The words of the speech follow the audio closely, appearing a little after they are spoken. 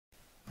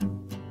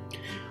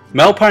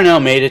Mel Parnell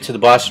made it to the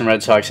Boston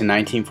Red Sox in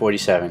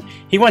 1947.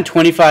 He won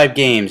 25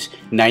 games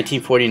in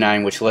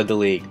 1949, which led the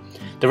league.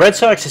 The Red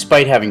Sox,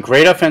 despite having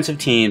great offensive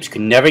teams,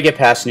 could never get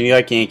past the New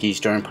York Yankees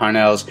during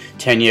Parnell's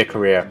 10-year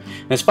career.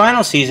 In his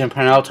final season,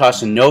 Parnell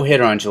tossed a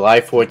no-hitter on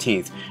July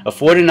 14th, a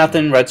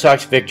 4-0 Red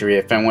Sox victory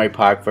at Fenway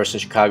Park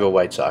versus Chicago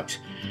White Sox.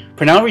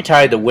 Parnell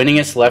retired the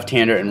winningest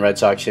left-hander in Red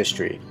Sox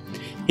history.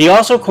 He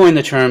also coined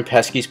the term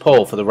Pesky's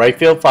pole for the right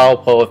field foul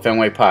pole at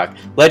Fenway Park.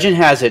 Legend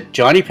has it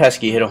Johnny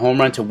Pesky hit a home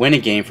run to win a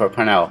game for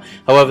Parnell.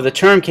 However, the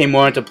term came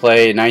more into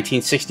play in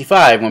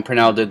 1965 when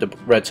Parnell did the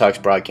Red Sox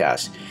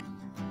broadcast.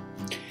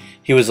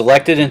 He was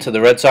elected into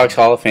the Red Sox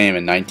Hall of Fame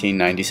in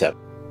 1997.